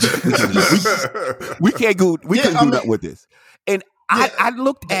like, okay, we can't go. We couldn't do nothing with this. And I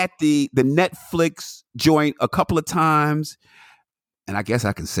looked at the Netflix joint a couple of times, and I guess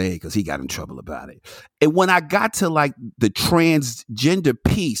I can say because he got in trouble about it. And when I got to like the transgender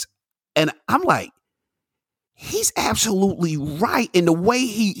piece, and I'm like, he's absolutely right in the way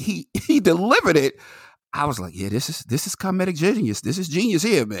he delivered it. I was like, yeah, this is comedic genius. This is genius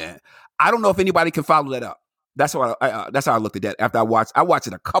here, man. I don't know if anybody can follow that up. That's how I looked at that after I watched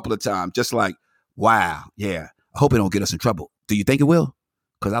it a couple of times, just like, wow, yeah. I hope it don't get us in trouble. Do you think it will?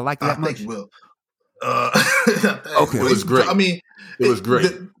 Because I like that much. I think it will. Okay, it was great. I mean, it was great.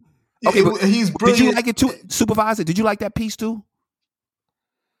 Okay, but he's brilliant. Did you like it too, Supervisor? Did you like that piece too?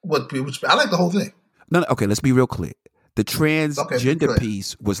 Which I like the whole thing. No, okay, let's be real clear. The transgender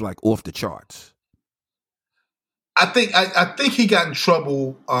piece was like off the charts. I think he got in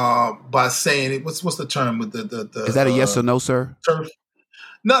trouble by saying it. What's the term with the Is that a yes or no, sir? Term?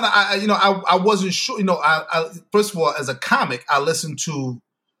 No. I wasn't sure. I first of all, as a comic, I listened to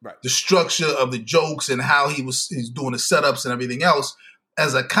the structure of the jokes and how he's doing the setups and everything else.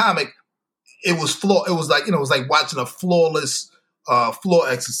 As a comic, it was It was like it was like watching a flawless floor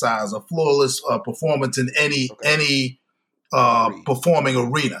exercise, a flawless performance in any performing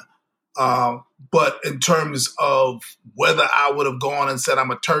arena. But in terms of whether I would have gone and said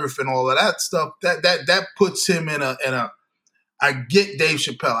I'm a turf and all of that stuff, that puts him in a. I get Dave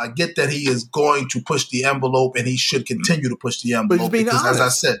Chappelle. I get that he is going to push the envelope and he should continue to push the envelope. But he's being honest. As I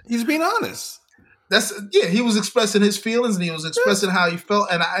said, he's being honest. He was expressing his feelings and he was expressing how he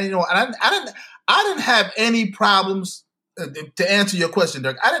felt. And I didn't have any problems. To answer your question,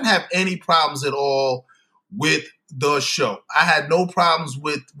 Dirk, I didn't have any problems at all with the show. I had no problems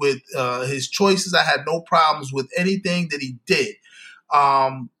with his choices. I had no problems with anything that he did.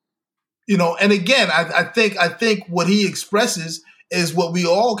 And again, I think what he expresses is what we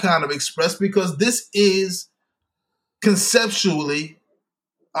all kind of express because this is conceptually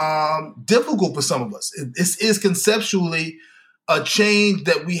difficult for some of us. This is conceptually a change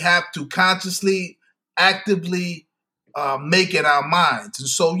that we have to consciously, actively make in our minds. And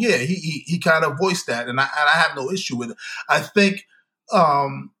so, yeah, he kind of voiced that, and I have no issue with it. I think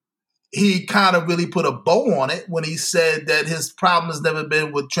he kind of really put a bow on it when he said that his problem has never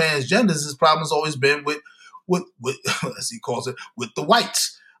been with transgenders. His problem has always been with as he calls it, with the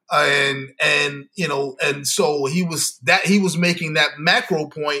whites. And so he was making that macro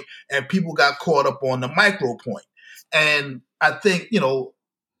point, and people got caught up on the micro point. And I think,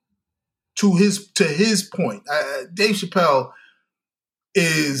 to his point, Dave Chappelle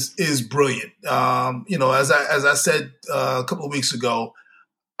is brilliant. As I said a couple of weeks ago,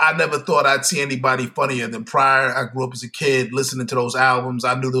 I never thought I'd see anybody funnier than Pryor. I grew up as a kid listening to those albums.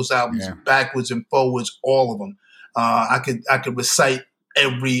 I knew those albums backwards and forwards, all of them. I could recite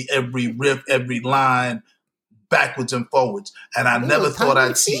every riff, every line backwards and forwards. And I never thought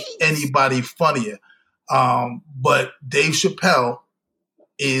I'd see anybody funnier. But Dave Chappelle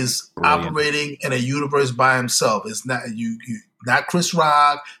is operating in a universe by himself. It's not not Chris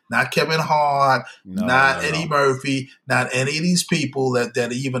Rock, not Kevin Hart, not Eddie Murphy, not any of these people that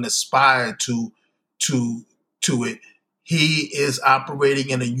even aspire to it. He is operating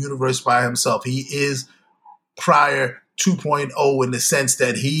in a universe by himself. He is Pryor 2.0 in the sense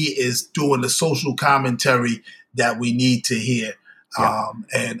that he is doing the social commentary that we need to hear. Yeah.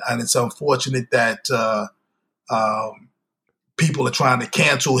 And it's unfortunate that people are trying to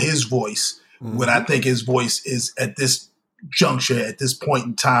cancel his voice when I think his voice is at this juncture, at this point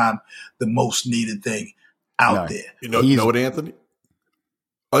in time, the most needed thing out there. You know what, Anthony?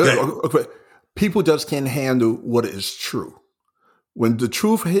 People just can't handle what is true. When the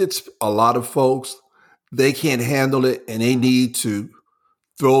truth hits a lot of folks, they can't handle it, and they need to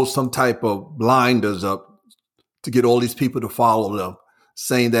throw some type of blinders up to get all these people to follow them,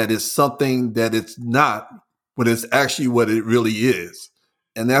 saying that it's something that it's not, but it's actually what it really is.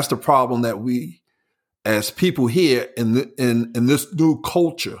 And that's the problem that we, as people here in this new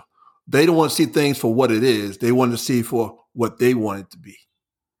culture, they don't want to see things for what it is. They want to see for what they want it to be.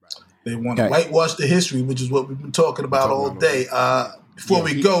 They want to whitewash the history, which is what we've been talking about all day. Before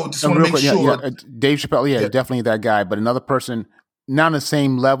we go, just want to make sure. Dave Chappelle, definitely that guy. But another person, not on the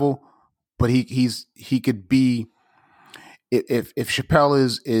same level, but he could be. If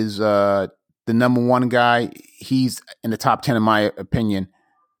Chappelle is the number one guy, he's in the top 10 in my opinion.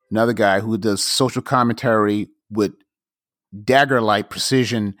 Another guy who does social commentary with dagger-like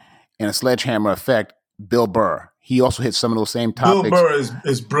precision and a sledgehammer effect, Bill Burr. He also hits some of those same topics. Bill Burr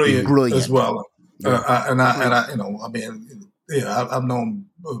is brilliant as well. I've known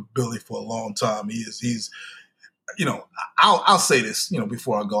Billy for a long time. He's I'll say this,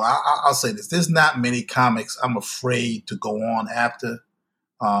 before I go, I'll say this. There's not many comics I'm afraid to go on after.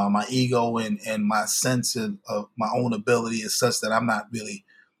 My ego and my sense of my own ability is such that I'm not really,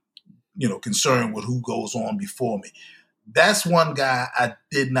 concerned with who goes on before me. That's one guy I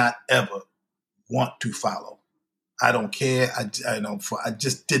did not ever want to follow. I don't care. I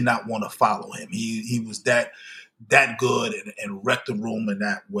just did not want to follow him. He was that good and wrecked the room in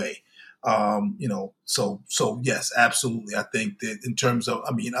that way. So yes, absolutely. I think that in terms of,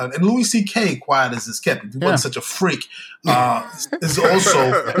 and Louis C.K., quiet as it's kept, if he wasn't such a freak, is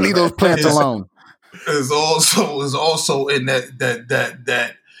also leave those plants alone. Is also in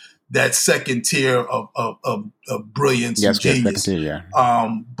that second tier of brilliance and genius.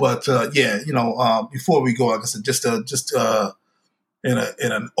 Before we go, like I said, just in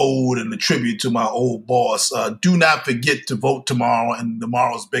an ode and a tribute to my old boss. Do not forget to vote tomorrow in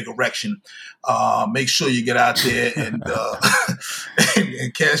tomorrow's big election. Make sure you get out there and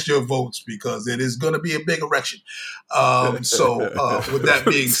and cast your votes because it is going to be a big election. With that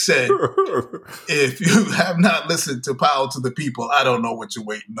being said, if you have not listened to Power to the People, I don't know what you're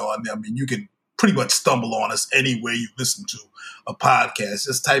waiting on. You can pretty much stumble on us anywhere you listen to a podcast.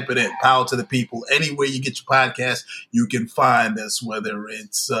 Just type it in, Power to the People. Anywhere you get your podcast, you can find us, whether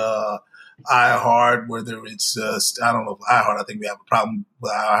it's iHeart, whether it's, I don't know, iHeart. I think we have a problem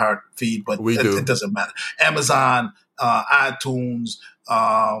with iHeart feed, but it doesn't matter. Amazon, iTunes,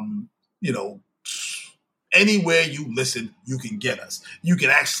 anywhere you listen, you can get us. You can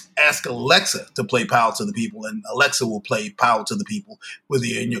ask Alexa to play Power to the People, and Alexa will play Power to the People, whether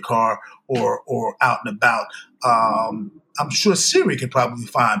you're in your car or out and about. I'm sure Siri could probably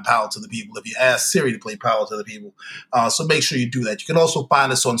find Power to the People if you ask Siri to play Power to the People. So make sure you do that. You can also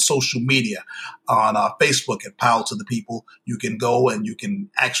find us on social media, on Facebook at Power to the People. You can go and you can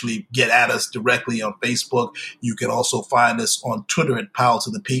actually get at us directly on Facebook. You can also find us on Twitter at Power to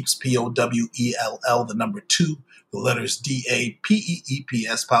the Peeps, POWELL, the number 2, the letters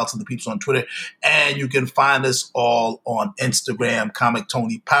DAPEEPS, Power to the Peeps on Twitter. And you can find us all on Instagram, Comic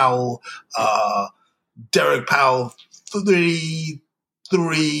Tony Powell, Derek Powell,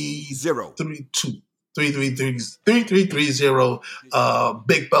 3330,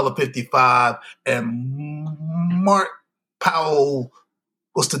 Big Fella 55, and Mark Powell.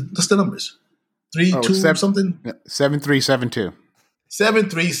 What's the numbers? 32 something? 7372.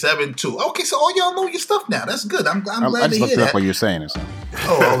 7372. Okay, so all y'all know your stuff now. That's good. I'm glad to hear that. I just looked up what you're saying.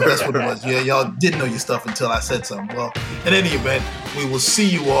 Oh, that's what it was. Yeah, y'all didn't know your stuff until I said something. Well, in any event, we will see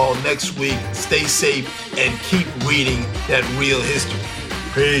you all next week. Stay safe and keep reading that real history.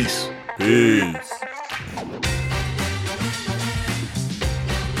 Peace. Peace.